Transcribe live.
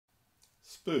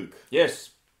Spook, Yes.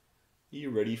 are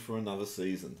you ready for another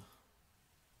season?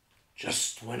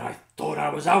 Just when I thought I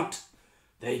was out,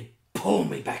 they pull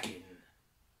me back in.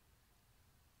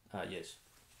 Yes.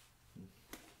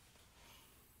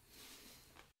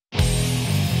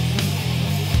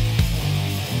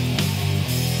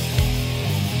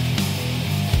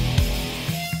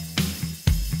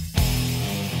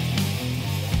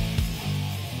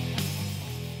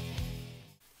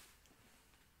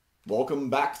 Welcome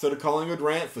back to the Collingwood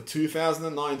Rant for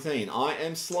 2019. I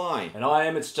am Sly. And I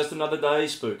am, it's just another day,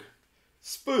 Spook.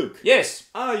 Spook, Yes.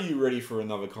 are you ready for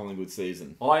another Collingwood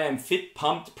season? I am fit,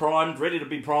 pumped, primed, ready to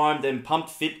be primed, and pumped,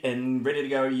 fit, and ready to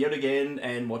go yet again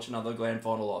and watch another grand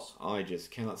final loss. I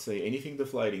just cannot see anything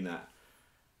deflating that.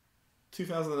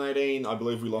 2018, I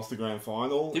believe we lost the grand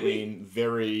final Did we? in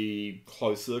very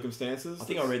close circumstances. I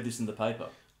think I read this in the paper.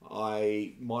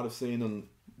 I might have seen a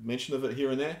mention of it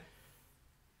here and there.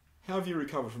 How have you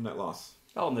recovered from that loss?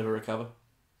 I'll never recover.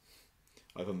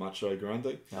 Over Macho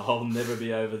Grande. I'll never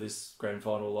be over this grand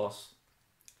final loss.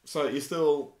 So you're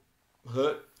still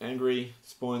hurt, angry,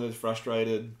 disappointed,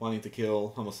 frustrated, wanting to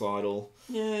kill, homicidal.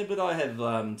 Yeah, but I have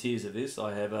tiers of this.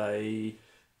 I have a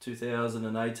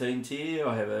 2018 tier.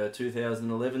 I have a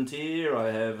 2011 tier.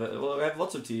 I have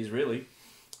lots of tiers really.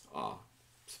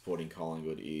 Supporting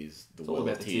Collingwood is the It's all world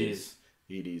about of the tears.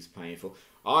 It is painful.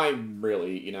 I'm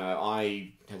really,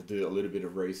 I had to do a little bit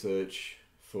of research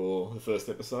for the first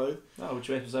episode. Oh, which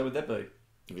episode would that be?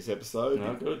 This episode.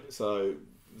 No, good. So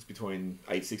it's between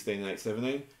 8:16 and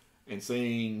 8:17. And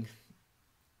seeing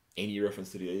any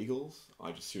reference to the Eagles,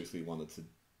 I just seriously wanted to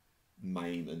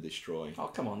maim and destroy. Oh,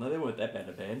 come on, though. They weren't that bad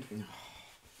a band.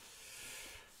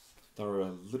 They were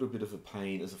a little bit of a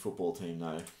pain as a football team,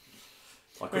 though.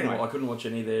 I couldn't watch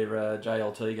any of their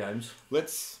JLT games.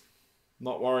 Let's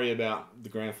not worry about the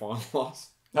grand final loss.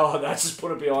 Oh, that's just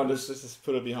put it behind us. Let's just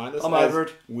put it behind us. I'm over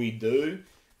it. We do.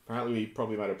 Apparently, we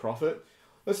probably made a profit.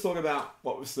 Let's talk about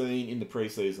what we've seen in the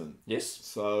pre-season. Yes.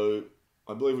 So,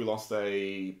 I believe we lost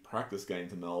a practice game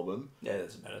to Melbourne. Yeah, it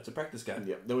doesn't matter. It's a practice game.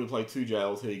 Yeah. Then we played 2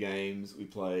 JLT games. We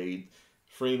played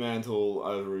Fremantle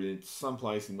over in some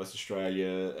place in West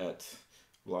Australia at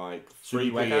like 3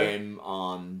 p.m.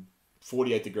 on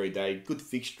 48-degree day. Good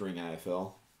fixturing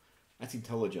AFL. That's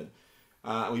intelligent.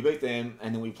 We beat them,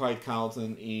 and then we played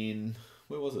Carlton in,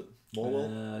 where was it?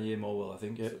 Morwell? Yeah, Morwell, I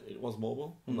think. Yeah. It was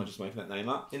Morwell. I'm not just making that name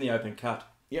up. In the open cut.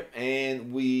 Yep,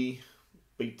 and we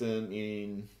beat them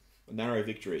in a narrow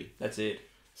victory. That's it.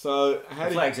 So The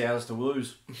flag's ours to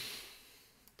lose.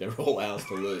 They're all ours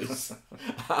to lose.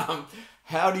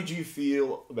 How did you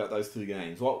feel about those 2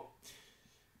 games? What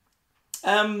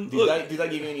did they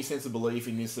give you any sense of belief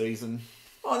in this season?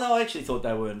 Oh no, I actually thought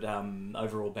they weren't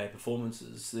overall bad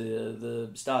performances.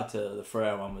 The start to the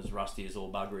Freo one was rusty as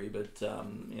all buggery, but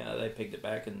they pegged it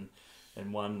back and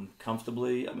won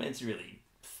comfortably. I mean, it's really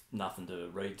nothing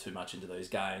to read too much into these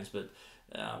games, but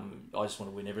I just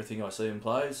want to win everything I see them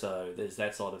play. So there's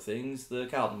that side of things. The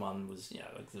Carlton one was,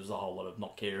 there was a whole lot of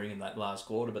not caring in that last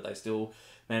quarter, but they still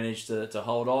managed to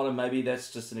hold on, and maybe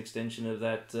that's just an extension of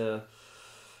that.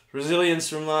 Resilience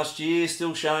from last year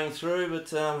still showing through,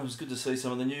 but it was good to see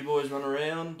some of the new boys run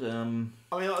around.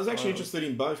 I was actually interested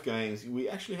in both games. We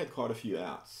actually had quite a few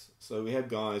outs. So we had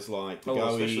guys like the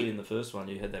Goey. Especially in the first one,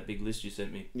 you had that big list you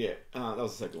sent me. Yeah, that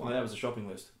was the second one. Oh, that was a shopping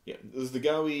list. Yeah, there's the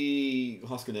Goey,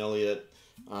 Hoskin Elliott,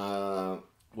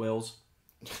 Wells.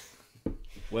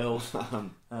 I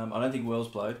don't think Wells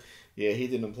played. Yeah, he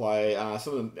didn't play.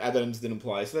 Some of them, Adams didn't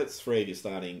play. So that's 3 of your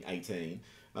starting 18.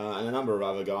 And a number of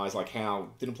other guys like Howe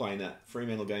didn't play in that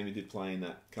Fremantle game. He did play in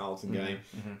that Carlton game.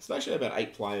 Mm-hmm. So they actually had about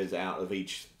 8 players out of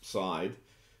each side.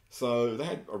 So they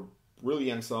had a really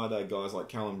young side. They had guys like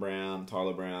Callum Brown,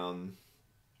 Tyler Brown,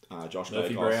 Josh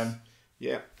Murphy Dacos. Brown.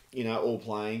 Yeah, all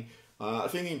playing. I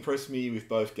think he impressed me with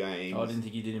both games. I didn't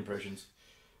think he did impressions.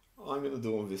 I'm going to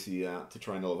do one this year to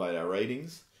try and elevate our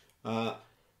ratings.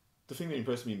 The thing that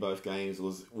impressed me in both games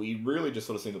was we really just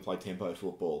sort of seemed to play tempo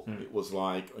football. It was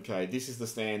like, okay, this is the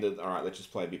standard. All right, let's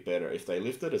just play a bit better. If they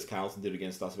lifted, as Carlton did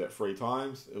against us about 3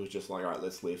 times, it was just like, all right,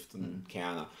 let's lift and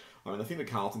counter. I think the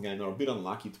Carlton game, they were a bit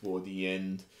unlucky toward the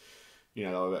end. They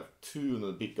were about 2 and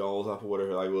a bit goals up or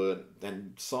whatever they were.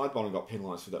 And Sidebottom got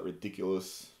penalised for that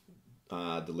ridiculous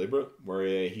deliberate,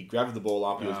 where he grabbed the ball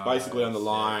up, he was basically on the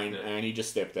line, and he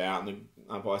just stepped out, and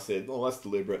the umpire said, oh, that's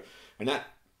deliberate. And that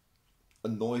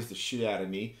annoys the shit out of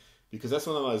me, because that's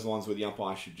one of those ones where the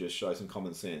umpire should just show some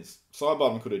common sense.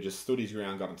 Sidebottom could have just stood his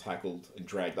ground, got him tackled, and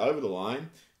dragged over the line,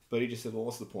 but he just said, well,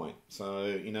 what's the point?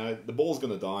 So, the ball's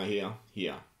going to die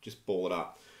here, just ball it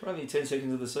up. We're only 10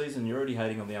 seconds of the season, you're already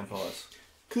hating on the umpires.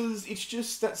 Because it's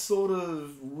just that sort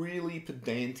of really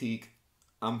pedantic,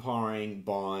 umpiring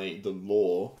by the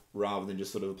law rather than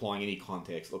just sort of applying any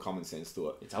context or common sense to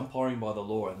it. It's umpiring by the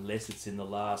law unless it's in the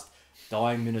last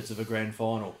dying minutes of a grand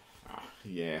final.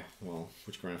 Yeah, well,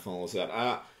 which grand final is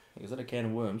that? Is that a can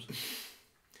of worms?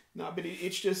 No, but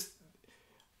it's just...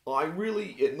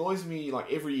 it annoys me,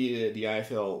 like, every year the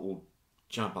AFL will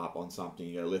jump up on something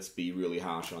and go, let's be really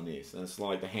harsh on this. And it's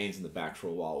like the hands in the back for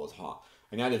a while was hot.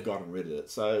 And now they've gotten rid of it.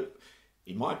 So,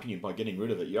 in my opinion, by getting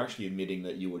rid of it, you're actually admitting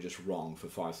that you were just wrong for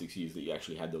 5-6 years that you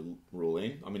actually had the rule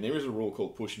in. I mean, there is a rule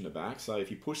called push in the back. So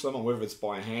if you push someone, whether it's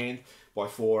by hand, by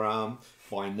forearm,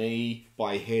 by knee,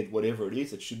 by head, whatever it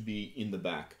is, it should be in the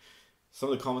back. Some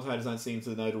of the commentators don't seem to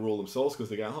know the rule themselves because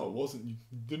they go, oh, you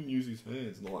didn't use his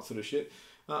hands and all that sort of shit.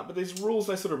 But there's rules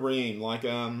they sort of bring in, like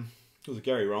there was a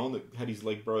Gary Rowan that had his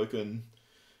leg broken,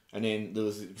 and then there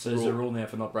was so there's a rule now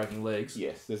for not breaking legs.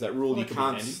 Yes, there's that rule you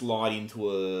can't slide into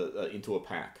a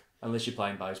pack unless you're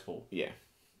playing baseball. Yeah,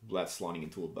 that's sliding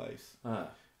into a base.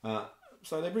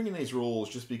 So they bring in these rules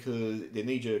just because they're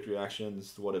knee-jerk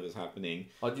reactions to whatever's happening.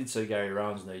 I did see Gary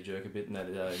Rowan's knee-jerk a bit in that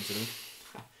incident.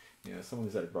 Yeah, someone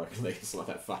who's had a broken leg, it's not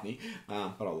that funny,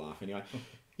 but I'll laugh anyway.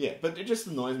 Yeah, but it just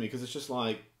annoys me because it's just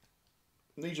like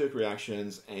knee-jerk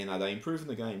reactions, and are they improving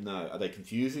the game? No. Are they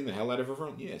confusing the hell out of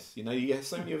everyone? Yes. You know, you have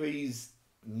so many of these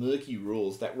murky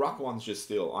rules. That ruck one's just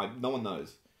still, no one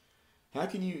knows. How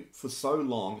can you, for so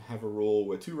long, have a rule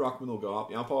where two ruckmen will go up,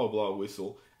 the umpire will blow a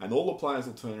whistle, and all the players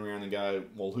will turn around and go,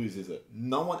 well, whose is it?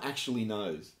 No one actually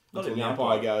knows. Not until the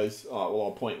umpire goes, oh, well,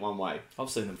 I'll point one way. I've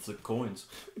seen them flip coins.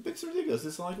 It's ridiculous.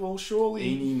 It's like, well, surely...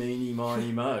 Eeny, meeny,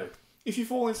 miny, mo. If you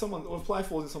fall in someone, or a player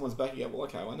falls in someone's back, you go, well,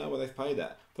 okay, I know where they've paid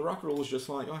that. The ruck rule is just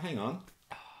like, oh, hang on.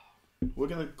 We're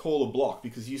going to call a block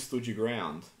because you stood your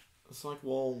ground. It's like,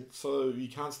 well, so you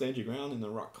can't stand your ground in the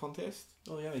ruck contest?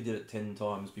 Well, he only did it 10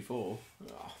 times before.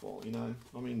 Oh, well, you know,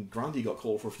 I mean, Grundy got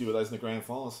called for a few of those in the grand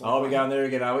final. So we're going there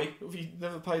again, are we? If he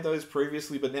never paid those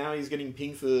previously, but now he's getting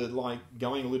pinged for, like,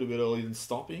 going a little bit earlier than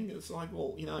stopping. It's like,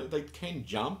 well, you know, they can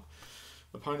jump.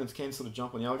 Opponents can sort of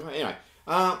jump on the other guy. Anyway,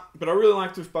 but I really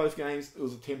liked with both games, it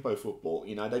was a tempo football.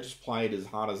 You know, they just played as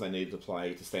hard as they needed to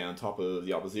play to stay on top of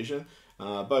the opposition.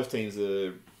 Both teams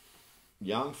are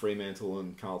young. Fremantle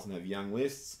and Carlton have young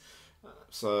lists.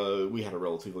 So we had a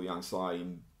relatively young side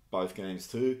in both games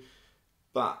too.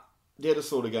 But they're the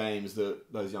sort of games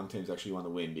that those young teams actually want to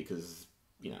win because,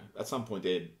 you know, at some point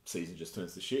their season just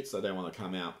turns to shit, so they want to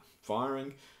come out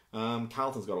firing.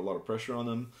 Carlton's got a lot of pressure on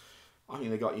them. I mean,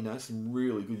 they got, you know, some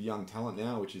really good young talent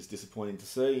now, which is disappointing to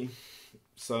see.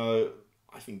 So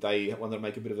I think they wanted to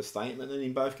make a bit of a statement, and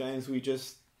in both games we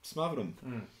just smothered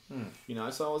them. You know,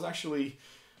 so I was actually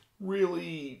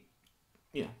really,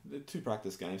 you know, they're two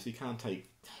practice games, so you can't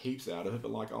take heaps out of it.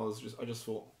 But like, I just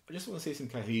thought, I just want to see some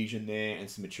cohesion there and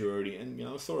some maturity, and you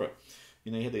know, I saw it.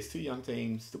 You know, you had these two young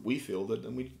teams that we fielded,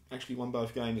 and we actually won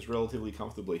both games relatively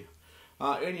comfortably.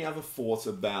 Any other thoughts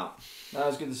about? No, it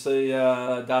was good to see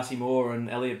Darcy Moore and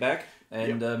Elliott back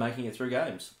and making it through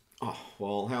games. Oh,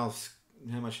 well, how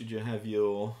much did you have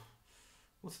your,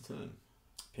 what's the term?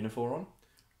 Pinafore on?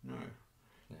 No.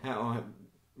 How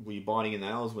were you biting your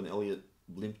nails when Elliott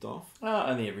limped off?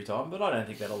 Only every time, but I don't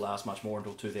think that'll last much more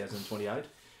until 2028.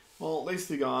 Well, these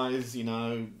two guys, you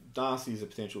know, Darcy's a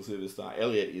potential superstar.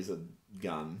 Elliott is a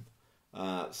gun.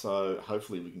 So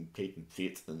hopefully we can keep them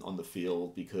fit and on the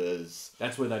field because...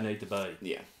 That's where they need to be.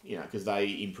 Yeah, you know, because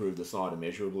they improved the side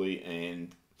immeasurably,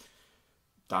 and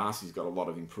Darcy's got a lot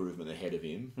of improvement ahead of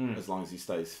him as long as he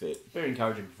stays fit. Very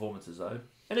encouraging performances though.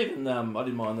 And even, I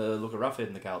didn't mind the look of Roughhead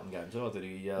in the Carlton game too. I thought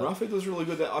he... Roughhead was really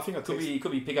good. I think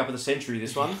could be pick up of the century,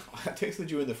 this one. I texted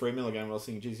you in the Fremantle game and I was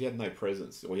thinking, geez, he had no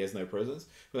presence, or he has no presence.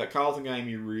 But that Carlton game,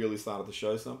 he really started to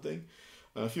show something.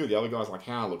 A few of the other guys, like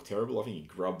Howe, looked terrible. I think he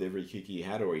grubbed every kick he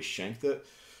had, or he shanked it.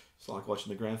 It's like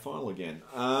watching the grand final again.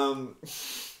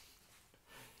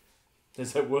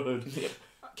 There's that word. Yeah.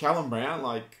 Callum Brown,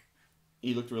 like,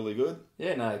 he looked really good.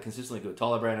 Yeah, no, consistently good.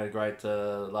 Tyler Brown had a great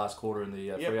last quarter in the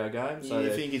Freo game. So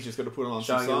you think he's just got to put it on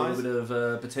showing some size? A little bit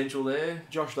of potential there.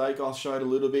 Josh Dacos showed a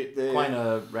little bit there.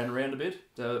 Quainer ran around a bit.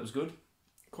 So it was good.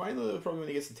 Quainer probably when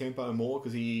he gets the tempo more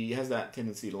because he has that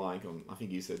tendency to like, I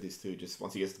think you said this too, just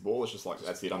once he gets the ball, it's just like,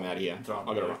 that's it, I'm out of here. I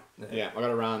got to run. Yeah, I got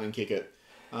to run and kick it.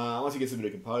 Once he gets a bit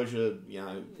of composure, you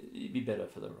know... He'd be better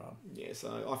for the run. Yeah,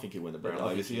 so I think he'll win the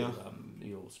Brownlow this year.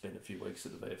 He'll spend a few weeks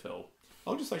at the VFL.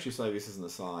 I'll just actually say this as an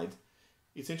aside.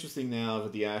 It's interesting now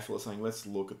that the AFL are saying, let's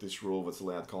look at this rule that's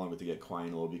allowed Collingwood to get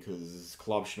Quaynor because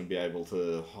clubs shouldn't be able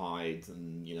to hide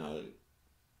and, you know,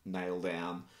 nail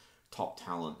down top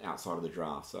talent outside of the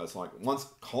draft. So it's like, once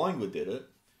Collingwood did it,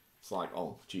 it's like,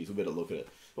 oh, geez, we better look at it.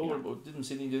 Well, didn't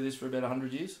Sydney do this for about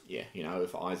 100 years? Yeah,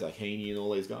 for Isaac Heaney and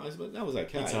all these guys, but that was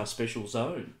okay. It's our special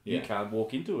zone. Yeah. You can't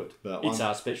walk into it. But it's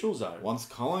our special zone. Once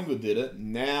Collingwood did it,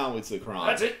 now it's a crime.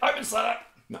 That's it. Open slut.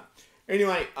 No.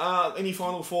 Anyway, any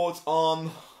final thoughts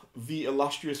on the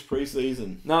illustrious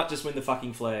preseason? No, just win the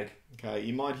fucking flag. Okay,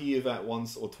 you might hear that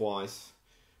once or twice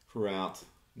throughout,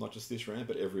 not just this rant,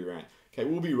 but every rant. Okay,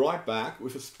 we'll be right back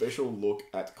with a special look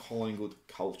at Collingwood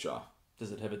culture.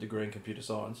 Does it have a degree in computer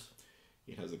science?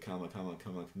 It has a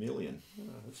chameleon. Oh,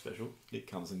 that's special. It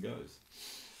comes and goes.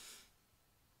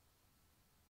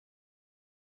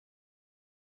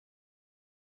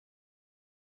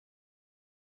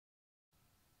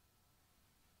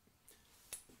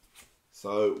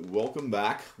 So, welcome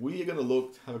back. We are going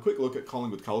to have a quick look at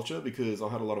Collingwood culture because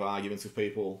I've had a lot of arguments with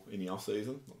people in the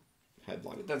off-season.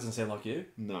 It doesn't sound like you.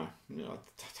 No,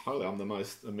 totally. I'm the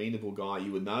most amenable guy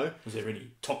you would know. Was there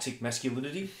any toxic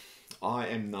masculinity? I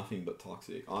am nothing but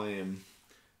toxic. I am...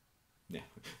 Yeah,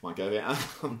 might go there.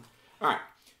 Alright.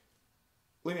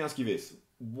 Let me ask you this.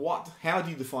 How do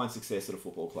you define success at a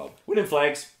football club? Winning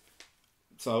flags.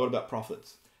 So what about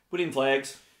profits? Winning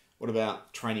flags. What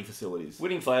about training facilities?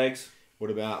 Winning flags. What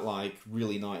about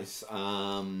really nice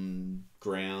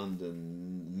ground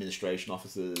and administration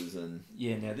offices and...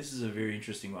 Yeah, now this is a very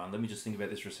interesting one. Let me just think about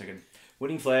this for a second.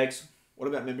 Winning flags. What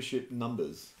about membership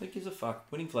numbers? Who gives a fuck?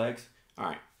 Winning flags.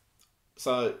 Alright.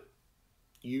 So,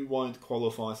 you won't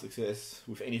qualify success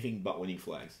with anything but winning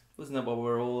flags. Isn't that what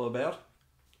we're all about?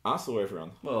 Us or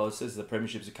everyone? Well, it says the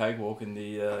premiership's a cakewalk in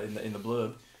the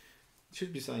blurb. You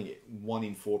should be saying 1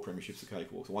 in 4 premierships are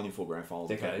cakewalks. 1 in 4 grand finals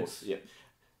Decades. are cakewalks. Yep.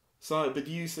 So, but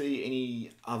do you see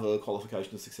any other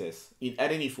qualification of success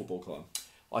at any football club?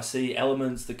 I see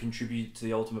elements that contribute to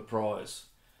the ultimate prize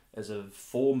as a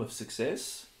form of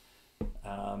success,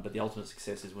 but the ultimate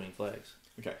success is winning flags.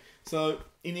 Okay, so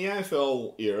in the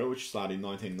AFL era, which started in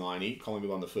 1990,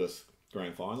 Collingwood won the first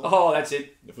grand final. Oh, that's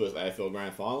it. The first AFL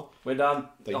grand final. We're done.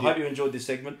 I hope you enjoyed this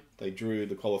segment. They drew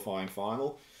the qualifying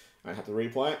final. I had to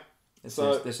replay it.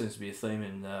 There seems to be a theme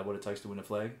in what it takes to win a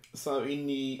flag. So in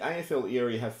the AFL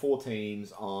era, you have 4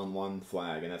 teams on one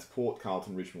flag, and that's Port,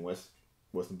 Carlton, Richmond,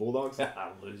 Western Bulldogs.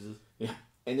 Losers. Yeah.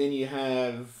 And then you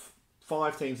have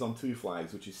 5 teams on 2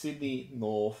 flags, which is Sydney,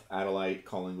 North, Adelaide,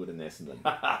 Collingwood, and Essendon.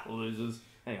 Losers.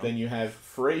 Hang on. Then you have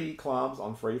 3 clubs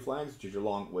on 3 flags, which is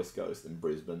Geelong, West Coast, and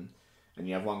Brisbane. And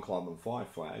you have 1 club on 5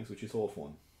 flags, which is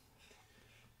Hawthorn.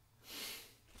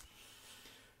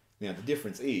 Now, the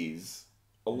difference is,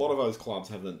 a lot of those clubs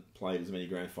haven't played as many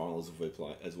grand finals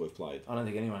as we've played. I don't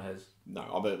think anyone has. No,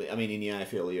 I mean in the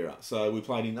AFL era. So we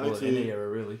played in 02. Well, in the era,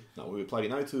 really. No, we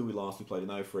played in 02, we lost. We played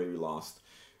in 03, we lost.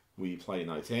 We played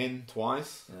in 010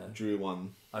 twice. Yeah. Drew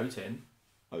one. 010?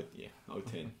 Oh, yeah,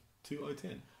 010.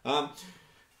 2010.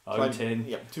 010.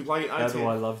 Yeah, to play in 010. How do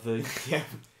I love thee? Yeah.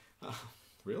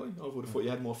 Really? I would have thought you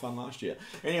had more fun last year.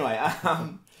 Anyway.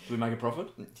 Did we make a profit?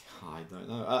 I don't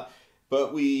know.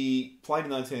 But we played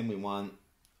in 010, we won.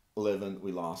 11,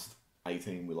 we lost.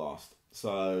 18, we lost.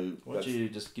 So... Why don't you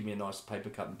just give me a nice paper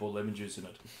cut and pour lemon juice in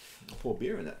it? I'll pour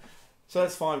beer in it. So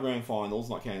that's 5 grand finals,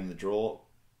 not counting the draw.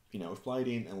 We've played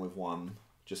in and we've won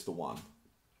just the 1.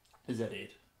 Is that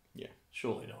it? Yeah.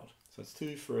 Surely not. So it's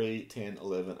 2, 3, 10,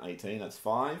 11, 18. That's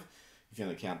 5. If you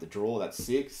only count the draw, that's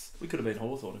 6. We could have been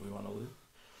Hawthorn if we won all this.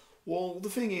 Well, the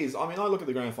thing is, I look at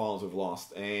the grand finals we've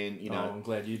lost and, I'm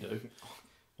glad you do.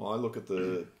 Well, I look at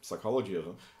the psychology of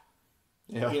them.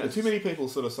 Yeah. Too many people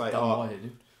sort of say,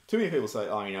 too many people say,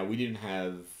 we didn't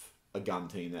have a gun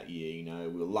team that year,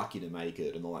 we were lucky to make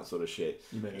it and all that sort of shit.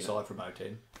 You mean aside from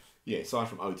 010? Yeah, aside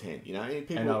from 010, and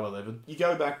people... And 011. You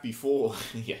go back before...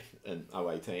 Yeah, and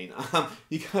 018.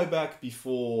 You go back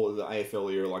before the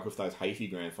AFL era, like with those Hafey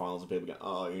grand finals, and people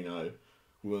go,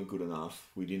 we weren't good enough.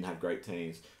 We didn't have great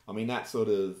teams. That sort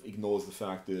of ignores the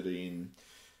fact that in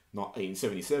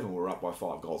 77, we were up by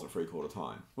 5 goals at 3/4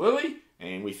 time. Were we?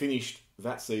 And we finished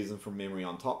that season from memory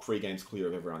on top, 3 games clear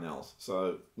of everyone else.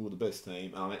 So we were the best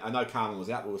team. I know Carlton was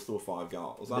out, but we were still 5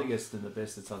 goals The biggest and the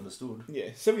best that's understood. Yeah,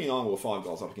 79 we were 5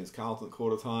 goals up against Carlton at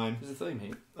quarter time. There's a theme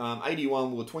here.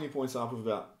 81 we were 20 points up with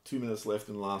about 2 minutes left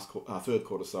in the third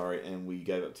quarter, and we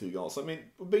gave up 2 goals. So,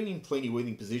 we've been in plenty of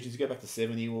winning positions. You go back to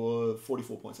 70, we were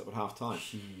 44 points up at half time.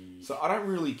 Jeez. So I don't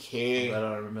really care. I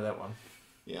don't remember that one.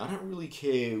 Yeah, I don't really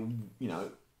care,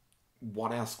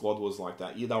 what our squad was like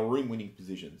that. Yeah, they were in winning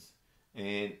positions.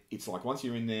 And it's like, once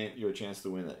you're in there, you're a chance to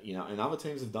win it. And other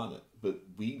teams have done it. But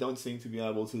we don't seem to be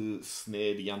able to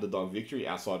snare the underdog victory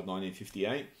outside of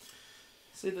 1958.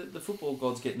 See, the football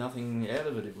gods get nothing out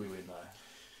of it if we win, though.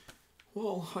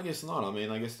 Well, I guess not.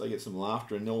 I guess they get some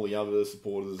laughter and all the other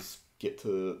supporters get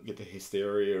to the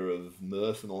hysteria of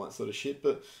mirth and all that sort of shit.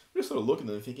 But we're just sort of looking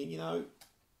at them thinking,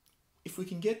 if we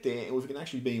can get there and if we can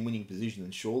actually be in winning position,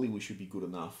 then surely we should be good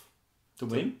enough to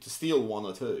win, to steal one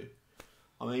or two.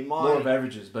 I mean, law of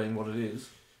averages being what it is.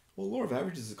 Well, law of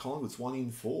averages at Collingwood's 1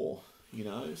 in 4.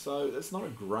 So it's not a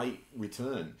great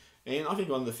return. And I think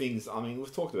one of the things, I mean,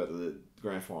 we've talked about the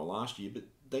grand final last year, but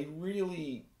they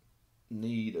really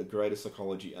need a greater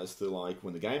psychology as to, like,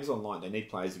 when the game's online, they need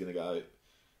players who are going to go,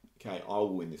 okay, I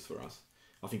will win this for us.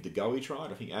 I think DeGoey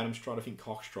tried, I think Adams tried, I think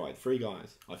Cox tried. 3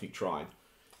 guys, I think, tried.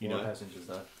 Passengers,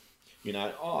 though.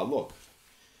 Look,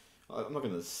 I'm not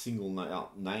going to single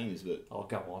out names, but... Oh,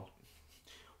 go on.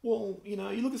 Well, you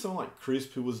look at someone like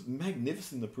Crisp, who was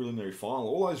magnificent in the preliminary final.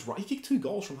 All those he kicked 2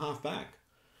 goals from half back.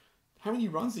 How many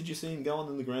runs did you see him go on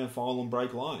in the grand final and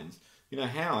break lines?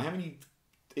 How many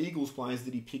Eagles players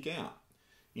did he pick out?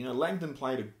 Langdon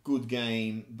played a good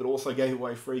game, but also gave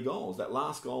away 3 goals. That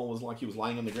last goal was like he was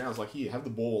laying on the ground. It was like, here, have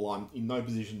the ball. I'm in no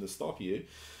position to stop you.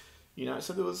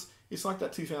 So it's like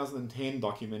that 2010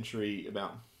 documentary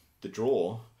about the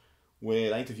draw,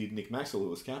 where they interviewed Nick Maxwell, who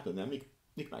was captain. Now,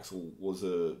 Nick Maxwell was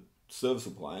a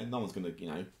serviceable player. No one's going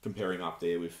to, compare him up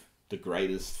there with the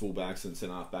greatest fullbacks and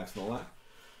centre-half backs and all that.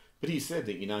 But he said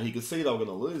that, he could see they were going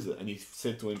to lose it. And he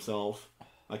said to himself,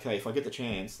 okay, if I get the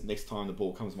chance, next time the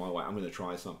ball comes my way, I'm going to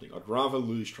try something. I'd rather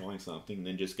lose trying something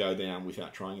than just go down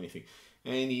without trying anything.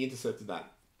 And he intercepted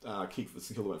that kick for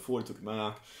St Kilda, went forward, took a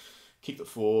mark, kicked it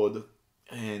forward,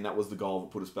 and that was the goal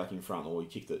that put us back in front. Or he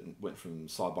kicked it and went from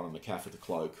side bottom of Caff to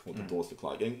Cloak, or the doors to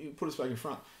Cloak, and it put us back in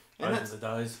front. And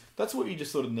that's what you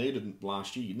just sort of needed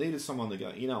last year. You needed someone to go,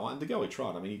 and to go he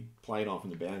tried. I mean, he played on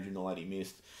from the boundary and all that, he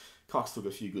missed. Cox took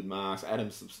a few good marks.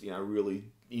 Adams, really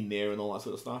in there and all that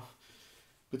sort of stuff.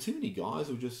 But too many guys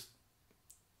were just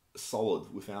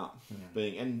solid without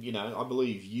being... And, I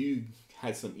believe you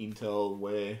had some intel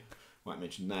where, I won't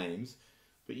mention names,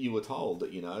 but you were told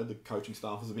that, the coaching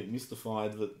staff was a bit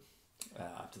mystified that...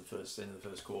 After the end of the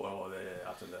first quarter,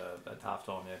 after at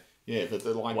halftime, yeah. Yeah,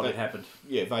 that what had happened.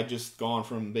 Yeah, they'd just gone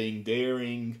from being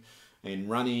daring and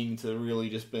running to really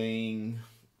just being,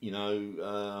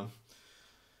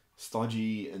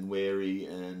 stodgy and wary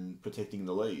and protecting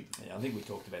the lead. Yeah, I think we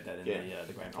talked about that in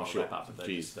the grand final wrap-up, but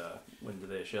they just went to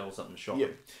their shell, something shocking. Yeah.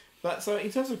 But so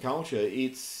in terms of culture,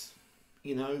 it's,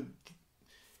 you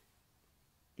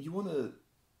want to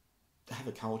have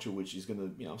a culture which is going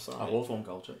to, a Hawthorn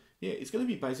culture. Yeah, it's going to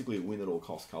be basically a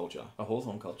win-at-all-cost culture. A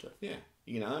Hawthorn culture. Yeah.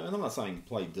 And I'm not saying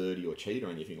play dirty or cheat or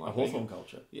anything like that. A Hawthorn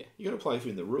culture. Yeah, you got to play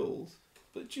within the rules.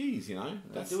 But geez, do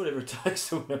whatever it takes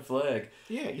to win a flag.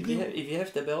 Yeah, if you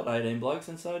have to belt 18 blokes,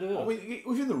 then so do it. I mean,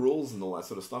 within the rules and all that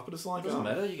sort of stuff. But it's like it doesn't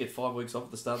matter. You get 5 weeks off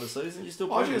at the start of the season. You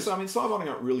still. I mean, Sidebottom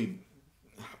got really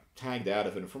tagged out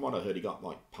of it, and from what I heard, he got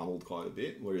pummeled quite a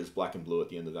bit. Where he was black and blue at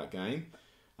the end of that game.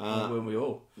 Weren't we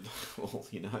all? Well,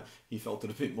 he felt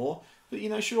it a bit more. But,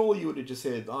 surely you would have just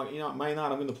said,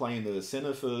 Maynard, I'm going to play in the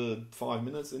centre for 5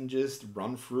 minutes and just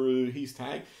run through his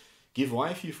tag. Give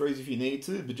away a few frees if you need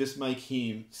to, but just make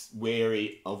him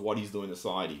wary of what he's doing to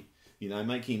Sidey.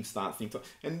 Make him start thinking.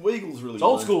 And Weagle's really... It's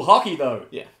old school hockey, though.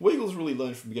 Yeah. Weagle's really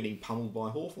learned from getting pummeled by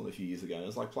Hawthorn a few years ago.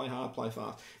 It's like, play hard, play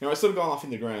fast. I sort of gone off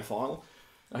in the grand final.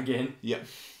 Again? Yep.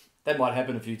 That might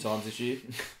happen a few times this year.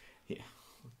 Yeah.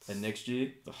 And next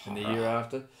year. And the year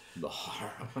after. The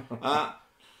horror.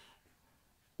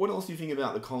 What else do you think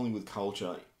about the Collingwood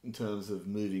culture in terms of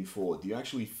moving forward? Do you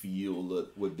actually feel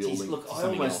that we're building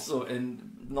something else?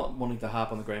 And not wanting to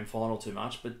harp on the grand final too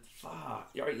much, but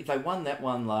if they won that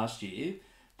one last year,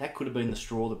 that could have been the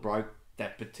straw that broke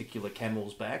that particular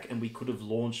camel's back, and we could have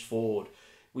launched forward.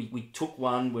 We took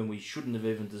one when we shouldn't have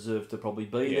even deserved to probably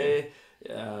be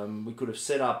there. We could have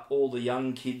set up all the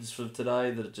young kids for today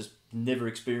that have just never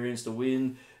experienced a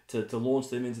win to launch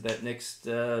them into that next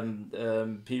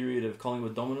period of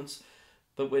Collingwood dominance.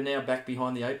 But we're now back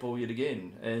behind the 8 ball yet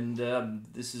again. And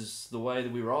this is the way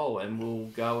that we roll. And we'll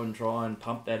go and try and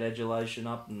pump that adulation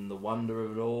up and the wonder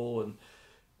of it all. And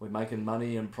we're making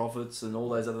money and profits and all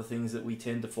those other things that we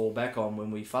tend to fall back on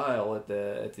when we fail at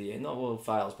the end. Well,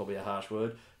 fail is probably a harsh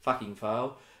word. Fucking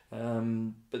fail.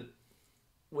 But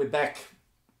we're back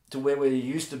to where we're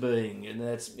used to being. And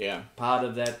that's part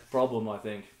of that problem, I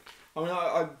think. I mean,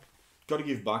 I've got to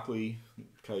give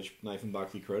Coach Nathan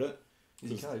Buckley credit.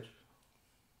 He's a coach.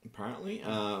 Apparently.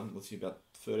 Let's see, about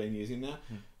 13 years in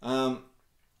now.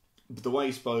 But the way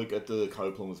he spoke at the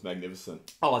Copeland was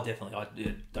magnificent. Oh, I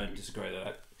don't disagree with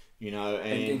that.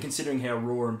 And considering how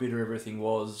raw and bitter everything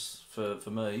was for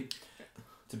me,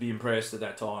 to be impressed at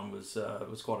that time was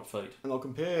quite a feat. And I'll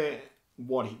compare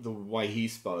the way he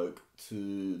spoke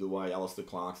to the way Alistair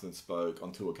Clarkson spoke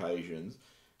on 2 occasions,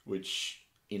 which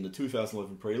in the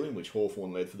 2011 prelim, which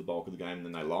Hawthorn led for the bulk of the game, and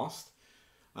then they lost.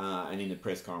 And in the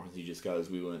press conference, he just goes,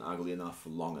 "We weren't ugly enough for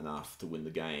long enough to win the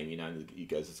game." You know, he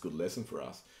goes, "It's a good lesson for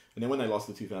us." And then when they lost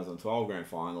the 2012 grand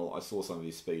final, I saw some of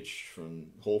his speech from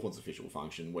Hawthorn's official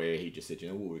function where he just said, "You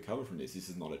know, we'll recover from this. This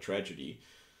is not a tragedy.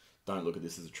 Don't look at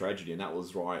this as a tragedy." And that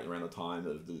was right around the time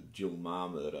of the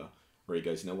Geelong murder, where he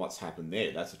goes, "You know, what's happened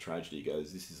there? That's a tragedy." He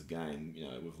goes, "This is a game. You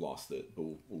know, we've lost it, but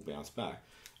we'll bounce back."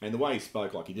 And the way he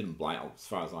spoke, like he didn't blame, as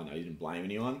far as I know, he didn't blame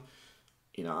anyone.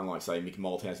 You know, unlike, say, Mick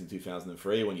Malthouse in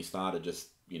 2003, when you started just,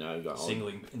 you know...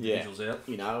 singling individuals out.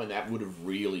 You know, and that would have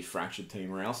really fractured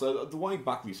team morale. So the way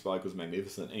Buckley spoke was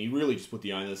magnificent. And he really just put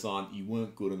the onus on, you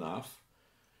weren't good enough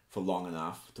for long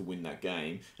enough to win that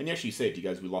game. And he actually said, he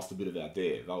goes, "We lost a bit of our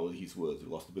dare." That was his words, "We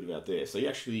lost a bit of our dare." So he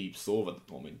actually saw that,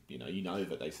 I mean, you know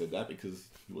that they said that because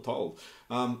you were told.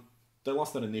 They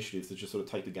lost that initiative to just sort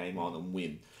of take the game on and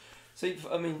win. See,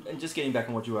 I mean, and just getting back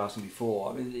on what you were asking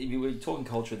before, I mean, if you were talking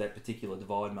culture at that particular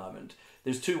divide moment,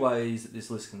 there's two ways that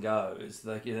this list can go. Is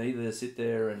they can either sit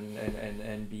there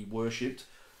and be worshipped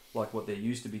like what they're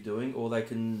used to be doing, or they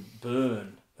can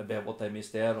burn about what they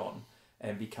missed out on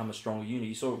and become a stronger unit.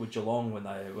 You saw it with Geelong when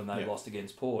they lost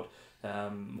against Port.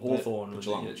 Hawthorn was...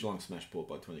 Geelong smashed Port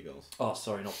by 20 goals. Oh,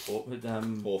 sorry, not Port, but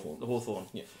Hawthorn.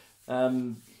 Yeah.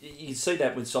 You see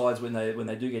that with sides when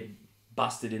they do get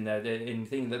busted in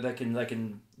thing, that they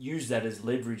can use that as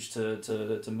leverage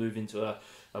to move into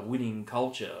a winning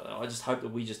culture. I just hope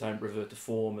that we just don't revert to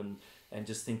form and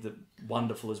just think that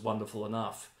wonderful is wonderful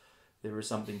enough. There is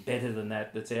something better than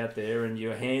that that's out there, and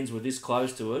your hands were this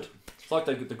close to it. It's like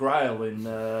the Grail in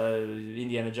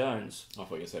Indiana Jones. I thought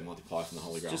you were going to say Monty Python, the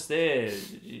Holy Grail. It's just there,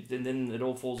 and then it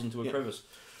all falls into a crevice.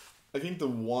 I think the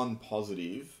one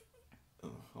positive...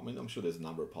 I mean, I'm sure there's a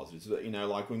number of positives, but, you know,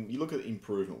 like when you look at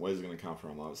improvement, where's it going to come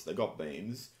from? They got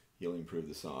Beams, he'll improve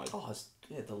the side. Oh,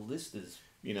 yeah, the list is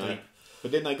you know, deep.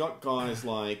 But then they got guys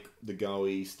like the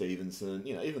Goey, Stevenson,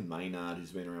 you know, even Maynard,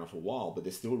 who's been around for a while, but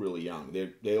they're still really young.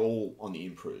 They're all on the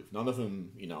improve. None of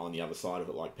them, you know, on the other side of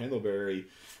it, like Pendlebury,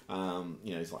 you know,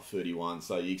 he's like 31,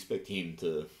 so you expect him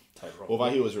to... Although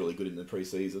he was really good in the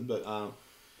pre-season, but...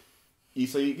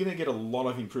 So you're going to get a lot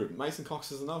of improvement. Mason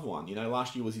Cox is another one. You know,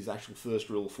 last year was his actual first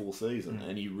real full season,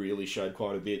 and he really showed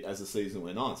quite a bit as the season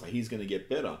went on. So he's going to get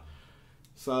better.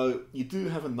 So you do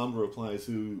have a number of players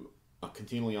who are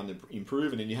continually on the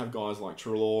improve, and then you have guys like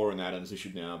Treloar and Adams who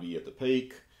should now be at the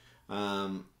peak.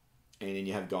 And then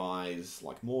you have guys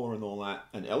like Moore and all that,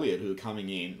 and Elliott who are coming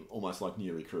in almost like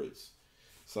new recruits.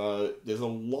 So there's a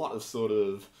lot of sort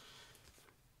of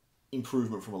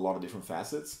improvement from a lot of different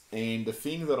facets, and the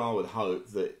thing that I would hope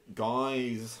that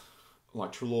guys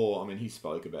like Treloar, I mean, he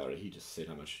spoke about it, he just said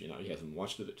how much, you know, he hasn't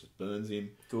watched it just burns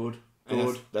him. Good.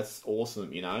 That's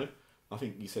awesome, you know. I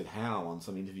think you said Howe on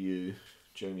some interview,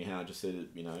 Jeremy Howe just said it,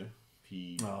 you know,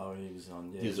 he was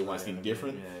on, he was almost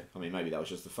indifferent. Yeah. I mean, maybe that was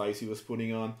just the face he was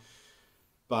putting on,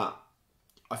 but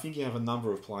I think you have a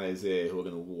number of players there who are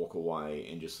going to walk away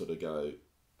and just sort of go,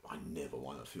 I never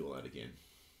want to feel that again.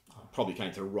 Probably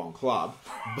came to the wrong club,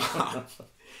 but,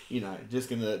 you know, just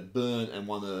going to burn and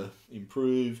want to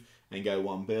improve and go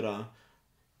one better,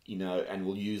 you know, and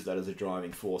we'll use that as a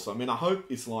driving force. I mean, I hope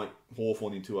it's like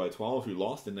Hawthorn in 2012 who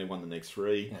lost and they won the next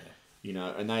three, you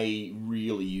know, and they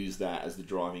really use that as the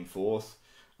driving force.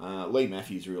 Lee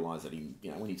Matthews realised that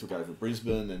when he took over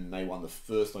Brisbane and they won the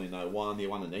first one in 2001, he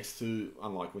won the next two,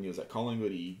 unlike when he was at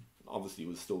Collingwood. He obviously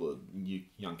was still a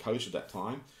young coach at that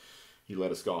time. He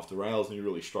let us go off the rails and he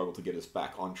really struggled to get us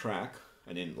back on track,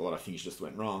 and then a lot of things just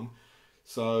went wrong.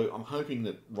 So I'm hoping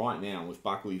that right now with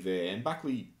Buckley there, and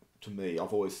Buckley, to me,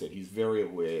 I've always said he's very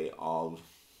aware of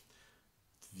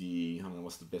I don't know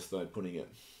what's the best way of putting it,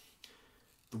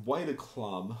 the way the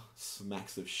club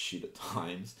smacks of shit at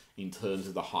times in terms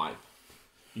of the hype,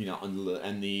 you know,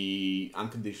 and the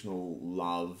unconditional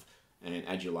love and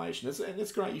adulation. And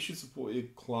it's great, you should support your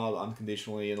club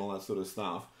unconditionally and all that sort of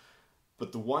stuff.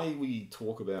 But the way we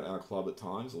talk about our club at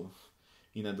times, or,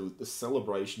 you know, the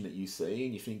celebration that you see,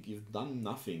 and you think you've done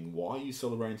nothing, why are you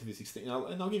celebrating to this extent? And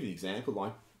I'll give you an example,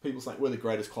 like people say, we're the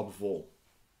greatest club of all.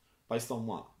 Based on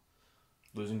what?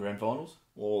 Losing grand finals?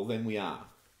 Well, then we are.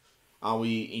 Are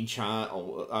we in charge,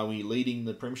 or are we leading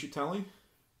the premiership tally?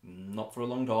 Not for a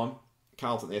long time.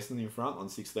 Carlton Essendon in front on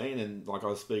 16, and like I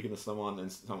was speaking to someone,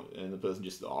 and the person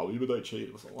just said, but they cheated.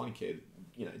 I was like, I don't care.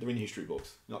 You know, they're in history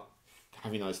books. Not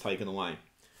having those taken away.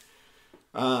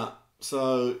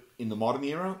 So, in the modern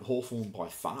era, Hawthorn by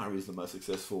far is the most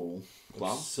successful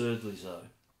club. Absurdly so.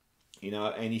 You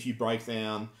know, and if you break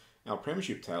down our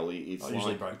premiership tally, it's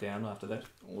usually break down after that.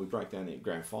 Well, we break down the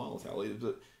grand final tally,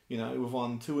 but, you know, we've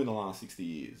won 2 in the last 60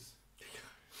 years.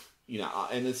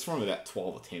 and it's from about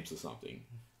 12 attempts or something.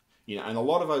 And a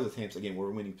lot of those attempts, again, were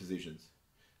in winning positions.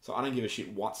 So I don't give a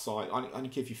shit what side. I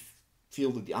don't care if you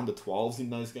fielded the under 12s in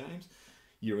those games.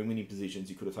 You're in winning positions,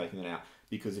 you could have taken it out.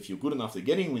 Because if you're good enough to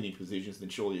get in winning positions, then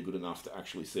surely you're good enough to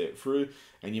actually see it through.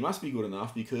 And you must be good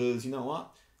enough because, you know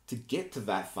what? To get to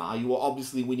that far, you are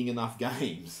obviously winning enough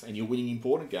games. And you're winning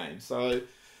important games. So,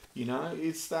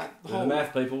 it's that whole... the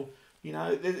math, people.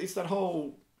 It's that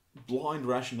whole blind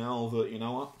rationale that, you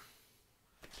know what?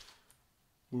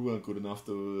 We weren't good enough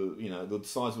to, the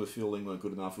size we're fielding weren't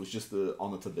good enough. It was just the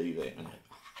honour to be there. And I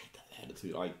hate that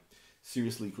attitude. I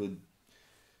seriously could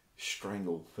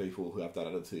strangle people who have that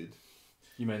attitude.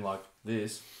 You mean like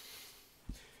this?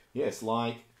 Yes,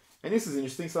 and this is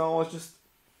interesting. So I was just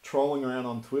trolling around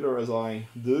on Twitter as I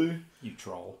do. You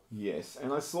troll. Yes,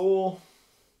 and I saw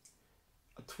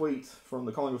a tweet from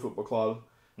the Collingwood Football Club.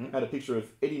 Had a picture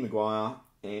of Eddie Maguire,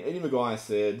 and Eddie Maguire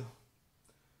said,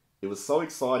 "It was so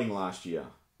exciting last year.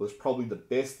 It was probably the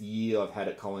best year I've had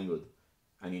at Collingwood.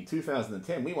 And in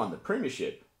 2010, we won the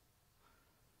premiership."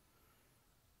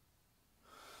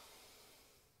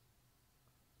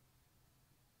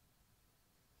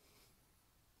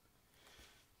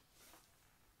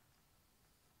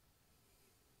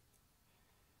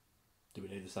 Do we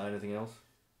need to say anything else?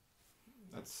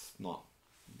 That's not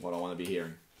what I want to be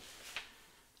hearing.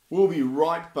 We'll be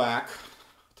right back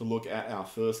to look at our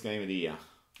first game of the year.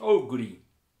 Oh, goody.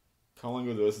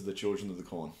 Collingwood versus the Children of the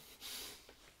Corn.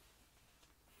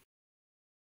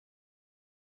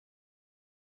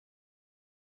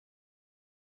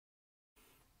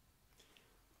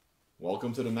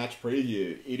 Welcome to the match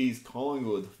preview. It is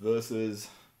Collingwood versus...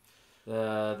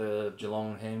 the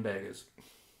Geelong Handbaggers.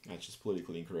 That's just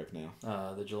politically incorrect now.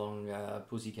 The Geelong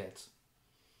Pussycats.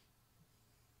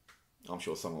 I'm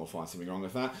sure someone will find something wrong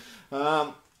with that.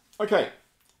 Okay,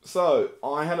 so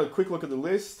I had a quick look at the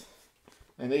list,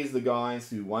 and these are the guys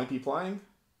who won't be playing,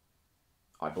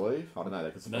 I believe. I don't know,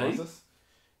 that could surprise us.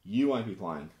 You won't be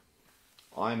playing.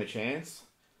 I am a chance.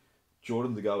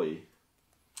 Jordan De Goey.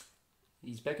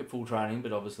 He's back at full training,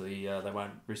 but obviously they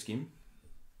won't risk him.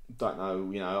 Don't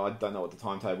know, I don't know what the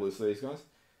timetable is for these guys.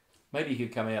 Maybe he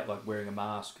could come out like wearing a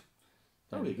mask.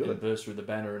 That'd be good. And burst through the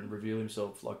banner and reveal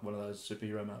himself like one of those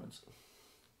superhero moments.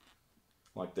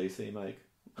 Like DC make.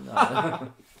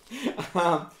 No.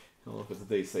 Well, if it's a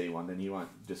DC one, then you won't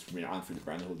just run through the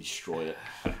banner, he'll destroy it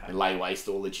and lay waste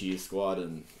to all the cheer squad.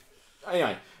 And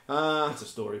anyway, that's a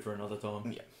story for another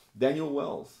time. Yeah, Daniel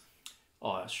Wells.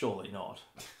 Oh, surely not.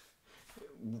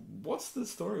 What's the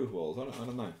story with Wells? I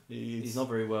don't know. He's not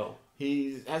very well.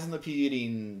 He hasn't appeared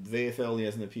in VFL. He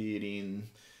hasn't appeared in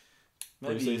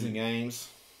pre-season games.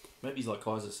 Maybe he's like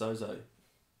Kaiser Soze.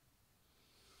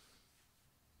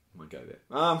 Might go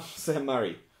there. Sam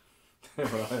Murray.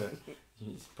 Right.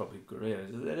 He's probably good. Yeah.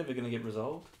 Is that ever going to get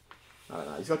resolved? I don't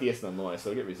know. He's got the Essendon lawyer, so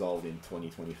it'll get resolved in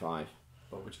 2025.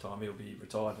 By which time he'll be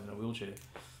retired in a wheelchair.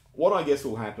 What I guess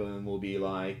will happen will be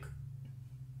like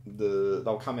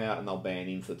they'll come out and they'll ban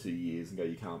him for 2 years and go,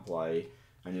 you can't play,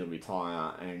 and he'll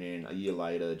retire, and then a year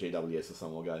later GWS or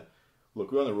someone will go,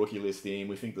 look, we're on the rookie list in,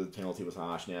 we think the penalty was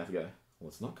harsh. Now to go, well,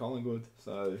 it's not Collingwood,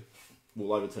 so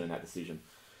we'll overturn that decision.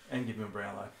 And give him a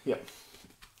Brownlow. Yep.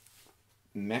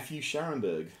 Matthew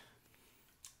Scharenberg.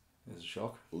 There's a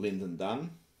shock. Lyndon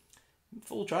Dunn.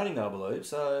 Full training though, I believe,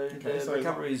 so the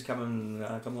recovery's come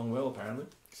along well apparently.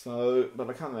 So, but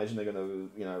I can't imagine they're going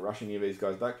to, rush any of these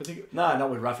guys back. No, not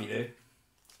with Ruffy there.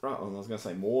 Right, well, I was going to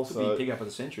say more. Could so be pick up of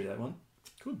the century, that one.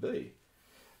 Could be.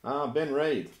 Ben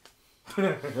Reid.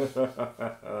 God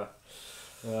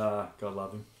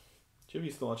love him. Did you ever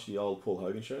used to watch the old Paul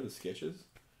Hogan show, the sketches?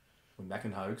 With Mac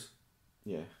and Hogs.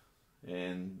 Yeah,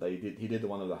 and he did the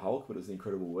one of the Hulk, but it was the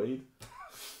Incredible Weed.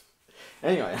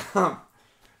 Anyway, for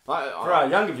our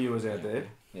younger viewers out there,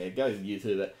 yeah, it goes to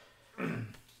YouTube. That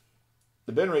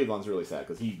the Ben Reid one's really sad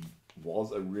because he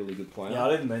was a really good player. Yeah, I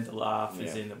didn't mean to laugh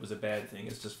as in it was a bad thing.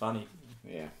 It's just funny.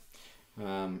 Yeah,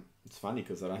 it's funny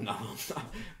because I don't know.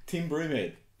 Tim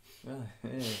Broomhead. Yeah,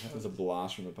 that was a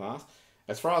blast from the past.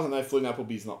 As far as I know, Flynn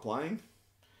Appleby's not playing.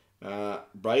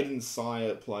 Braden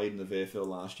Sire played in the VFL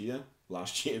last year.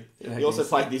 He also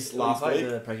played this last week. He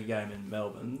played the Pracky game in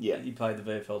Melbourne. Yeah. He played the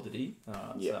VFL, did he?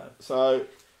 Yeah. So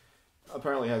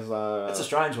apparently has... That's a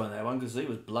strange one, that one, because he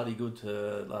was bloody good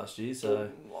last year, so...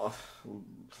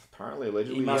 Apparently,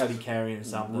 allegedly... He must be carrying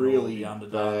something really or the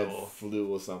bad or...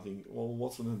 flu or something. Well,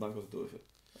 what's the dunk got to do with it?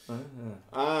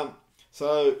 Yeah.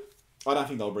 So I don't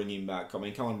think they'll bring him back. I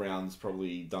mean, Colin Brown's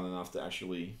probably done enough to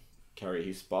actually carry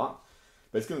his spot.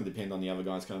 But it's going to depend on the other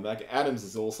guys coming back. Adams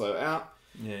is also out.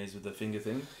 Yeah, he's with the finger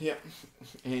thing. Yeah.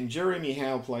 And Jeremy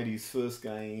Howe played his first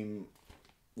game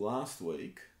last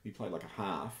week, he played like a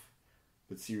half,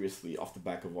 but seriously, off the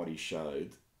back of what he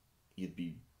showed, you'd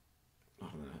be, I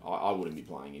don't know, I wouldn't be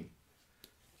playing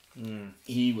him.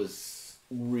 He was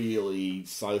really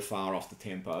so far off the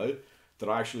tempo that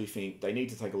I actually think they need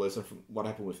to take a lesson from what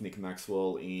happened with Nick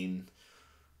Maxwell in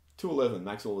 2011.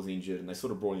 Maxwell was injured and they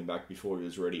sort of brought him back before he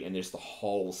was ready, and just the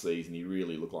whole season he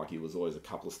really looked like he was always a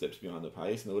couple of steps behind the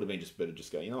pace, and it would have been just better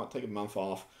just go, you know what, take a month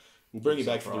off, we'll bring you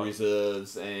back for the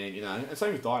reserves, and you know, and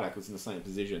same with Didac was in the same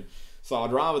position. So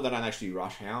I'd rather they don't actually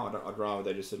rush Howe. I'd rather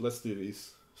they just said, let's do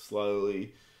this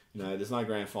slowly. You know, there's no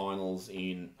grand finals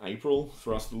in April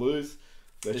for us to lose.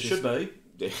 There should be.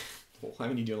 Yeah. Well, how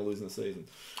many do you want to lose in the season?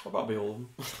 Probably all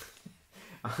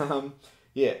of them.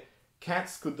 Yeah.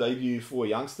 Cats could debut 4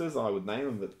 youngsters. I would name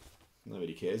them, but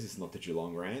nobody cares. It's not the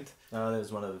Geelong Rant. That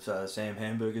was one of Sam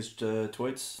Hamburger's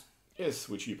tweets. Yes,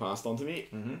 which you passed on to me.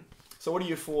 Mm-hmm. So what are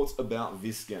your thoughts about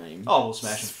this game? Oh, we'll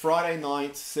smash it. Friday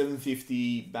night,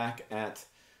 7:50, back at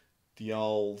the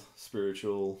old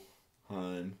spiritual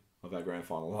home of our grand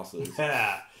final losses.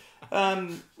 Well,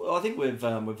 I think we've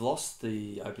lost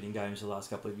the opening games the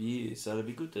last couple of years, so it'd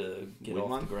be good to get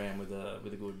off the ground with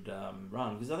a good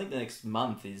run, because I think the next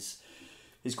month is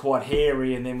quite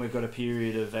hairy, and then we've got a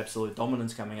period of absolute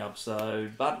dominance coming up. So,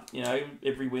 but you know,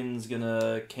 every win's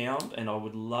gonna count, and I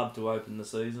would love to open the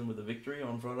season with a victory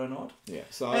on Friday night. Yeah,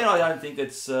 so and I don't think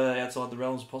it's outside the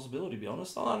realms of possibility. To be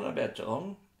honest, I don't know about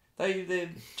Geelong. Their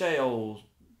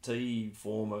JLT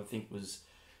form, I think, was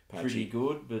pretty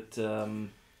good, but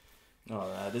I don't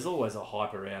know. There's always a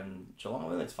hype around Geelong. I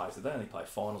mean, let's face it, they only play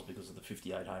finals because of the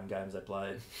 58 home games they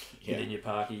played in your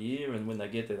park a year, and when they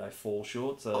get there, they fall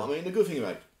short. So I mean, the good thing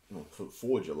about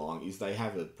for Geelong is they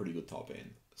have a pretty good top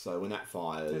end. So when that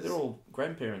fires, yeah, they're all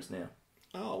grandparents now.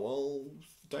 Oh well,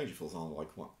 Dangerfield's on like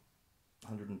what,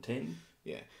 110.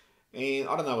 Yeah, and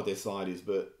I don't know what their side is,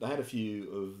 but they had a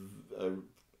few of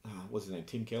what's his name,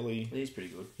 Tim Kelly. He's pretty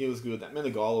good. He was good. That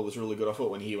Menegola was really good. I thought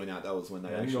when he went out, that was when they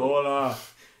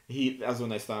that was when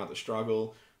they started to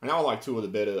struggle. And they were like 2 of the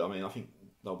better. I mean, I think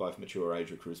they were both mature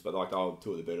age recruits, but like they were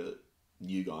 2 of the better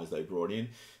new guys they brought in.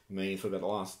 I mean, for about the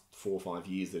last 4 or 5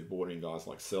 years, they've brought in guys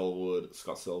like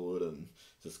Scott Selwood, and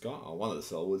one of the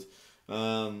Selwoods,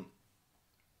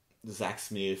 Zach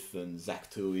Smith and Zach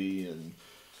Tui, and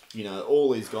you know,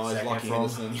 all these guys. Zac like Efron.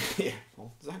 Henderson. Yeah,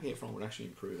 well, Zac Efron would actually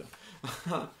improve it.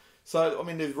 So I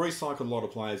mean, they've recycled a lot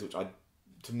of players, which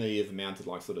to me have amounted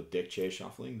like sort of deck chair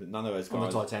shuffling. But none of those guys on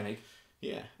the Titanic.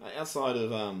 Yeah, outside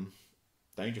of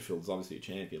Dangerfield's obviously a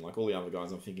champion. Like all the other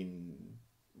guys, I'm thinking,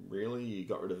 really, you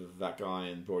got rid of that guy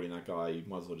and brought in that guy. You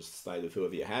might as well just stay with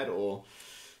whoever you had, or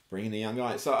bring in the young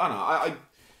guy. So I don't know. I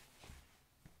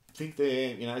think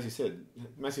they're, you know, as you said,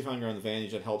 massive home ground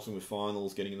advantage that helps them with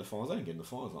finals, getting in the finals. They didn't get in the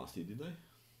finals last year, did they?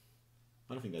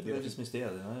 I don't think they did. They just missed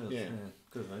out, didn't they? Yeah,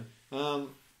 could have been.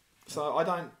 So I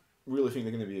don't really think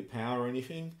they're going to be a power or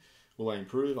anything. Will they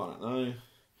improve? I don't know.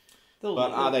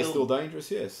 But are they still dangerous?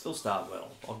 Yes. They'll start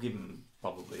well. I'll give them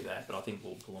probably that, but I think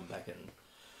we'll pull them back. And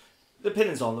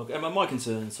depends on, look, I mean, my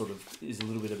concern sort of is a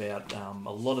little bit about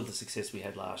a lot of the success we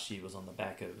had last year was on the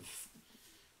back of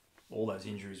all those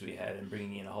injuries we had and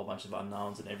bringing in a whole bunch of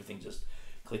unknowns, and everything just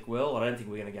clicked well. I don't think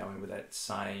we're going to go in with that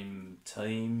same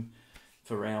team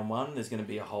for round one. There's going to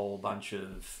be a whole bunch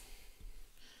of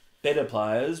better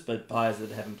players, but players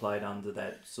that haven't played under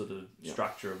that sort of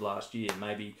structure of last year.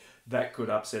 Maybe that could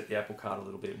upset the apple cart a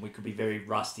little bit, and we could be very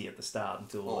rusty at the start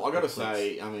until... Well, I got to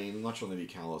say, I mean, I'm not trying to be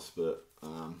callous, but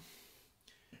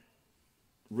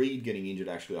Reid getting injured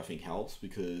actually I think helps,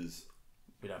 because...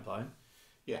 We don't play him.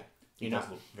 Yeah. He does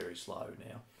look very slow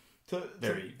now.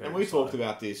 Very and we slow. talked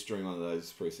about this during one of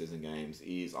those pre-season games,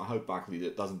 is I hope Buckley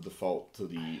that doesn't default to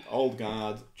the old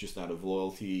guard just out of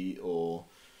loyalty or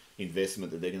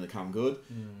investment that they're going to come good.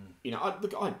 You know,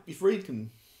 if Reid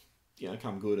can, you know,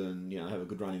 come good and, you know, have a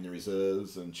good run in the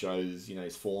reserves and shows, you know,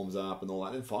 his form's up and all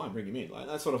that, then fine, bring him in. Like,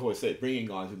 that's what I've always said, bring in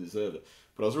guys who deserve it.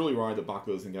 But I was really worried that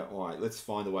Buckley was going to go, all right, let's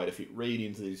find a way to fit Reid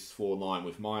into this forward line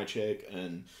with Myercheck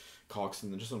and Cox,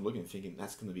 and just I'm looking and thinking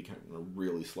that's going to become a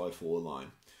really slow forward line.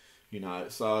 You know,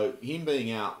 so him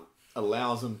being out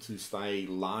allows them to stay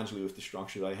largely with the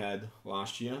structure they had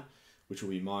last year, which will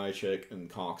be Myercheck and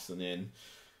Cox, and then,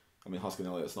 I mean, Hoskin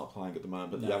Elliott's not playing at the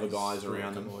moment, but the other guys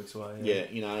around them. Away, yeah,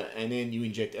 you know, and then you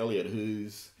inject Elliott,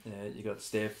 who's... Yeah, you got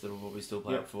Steph that'll probably still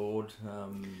play up forward.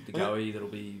 The Goey that'll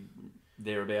be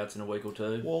thereabouts in a week or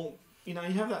two. Well, you know,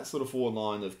 you have that sort of forward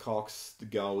line of Cox, the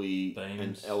Goey,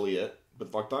 and Elliott,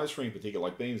 but like those three in particular,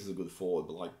 like Beams is a good forward,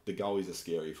 but like the Goey's a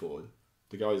scary forward.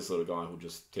 The Goey's the sort of guy who'll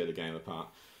just tear the game apart.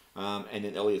 And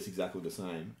then Elliott's exactly the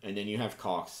same. And then you have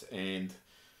Cox, and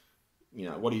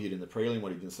what he did in the prelim, what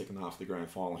he did in the second half of the grand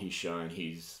final, he's shown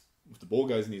if the ball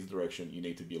goes in his direction, you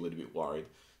need to be a little bit worried.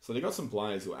 So they've got some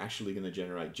players who are actually going to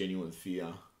generate genuine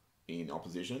fear in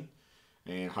opposition,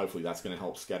 and hopefully that's going to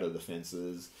help scatter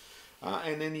defences.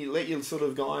 And then you let your sort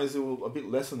of guys who are a bit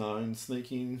lesser known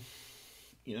sneak in,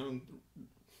 and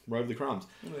rove the crumbs.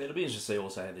 Well, it'll be interesting to see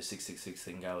also how the 6-6-6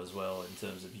 thing go as well, in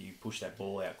terms of you push that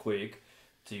ball out quick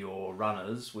to your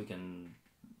runners, we can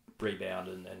rebound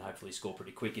and hopefully score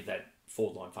pretty quick if that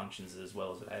forward line functions as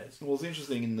well as it has. Well, it's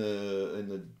interesting in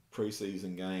the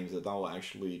pre-season games that they were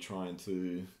actually trying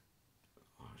to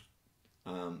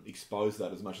expose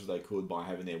that as much as they could by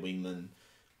having their wingmen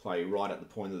play right at the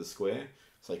point of the square,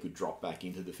 so they could drop back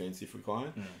into defence if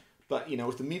required. But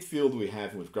with the midfield we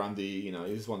have with Grundy,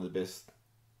 he's one of the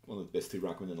best two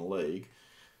ruckmen in the league.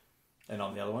 And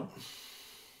I'm the other one.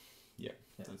 Yeah,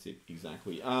 that's it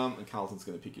exactly. And Carlton's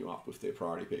going to pick you up with their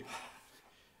priority pick.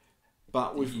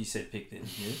 But you said pick then,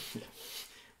 yeah.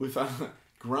 With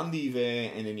Grundy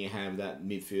there, and then you have that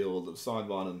midfield of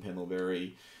Sidebottom,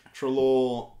 Pendlebury,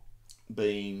 Treloar,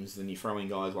 Beams, then you throw in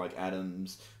guys like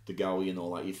Adams, De Goey and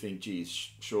all that. You think,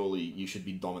 geez, surely you should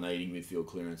be dominating midfield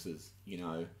clearances.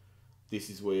 This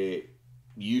is where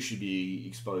you should be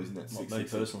exposing that 6-6. Me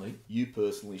personally. You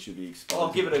personally should be exposing.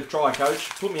 I'll give it a try, coach.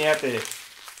 Put me out there.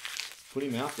 Put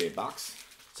him out there, Bucks.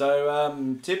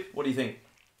 So, Tip, what do you think?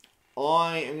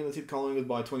 I am going to tip Collingwood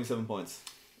by 27 points.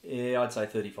 Yeah, I'd say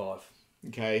 35.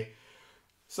 Okay.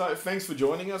 So, thanks for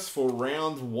joining us for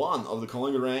round 1 of the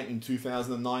Collingwood Rant in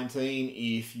 2019.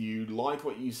 If you like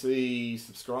what you see,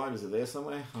 subscribe. Is it there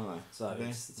somewhere? Oh, so,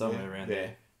 it's somewhere around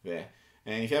there. There.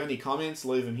 And if you have any comments,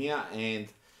 leave them here. And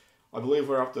I believe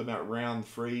we're up to about round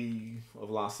 3 of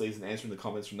last season answering the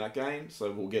comments from that game. So,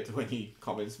 we'll get to any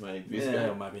comments made this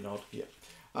game. Or maybe not. Yeah.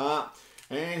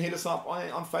 And hit us up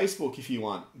on Facebook if you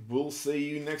want. We'll see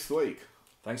you next week.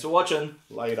 Thanks for watching.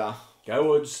 Later. Go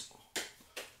Woods.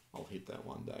 I'll hit that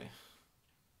one day.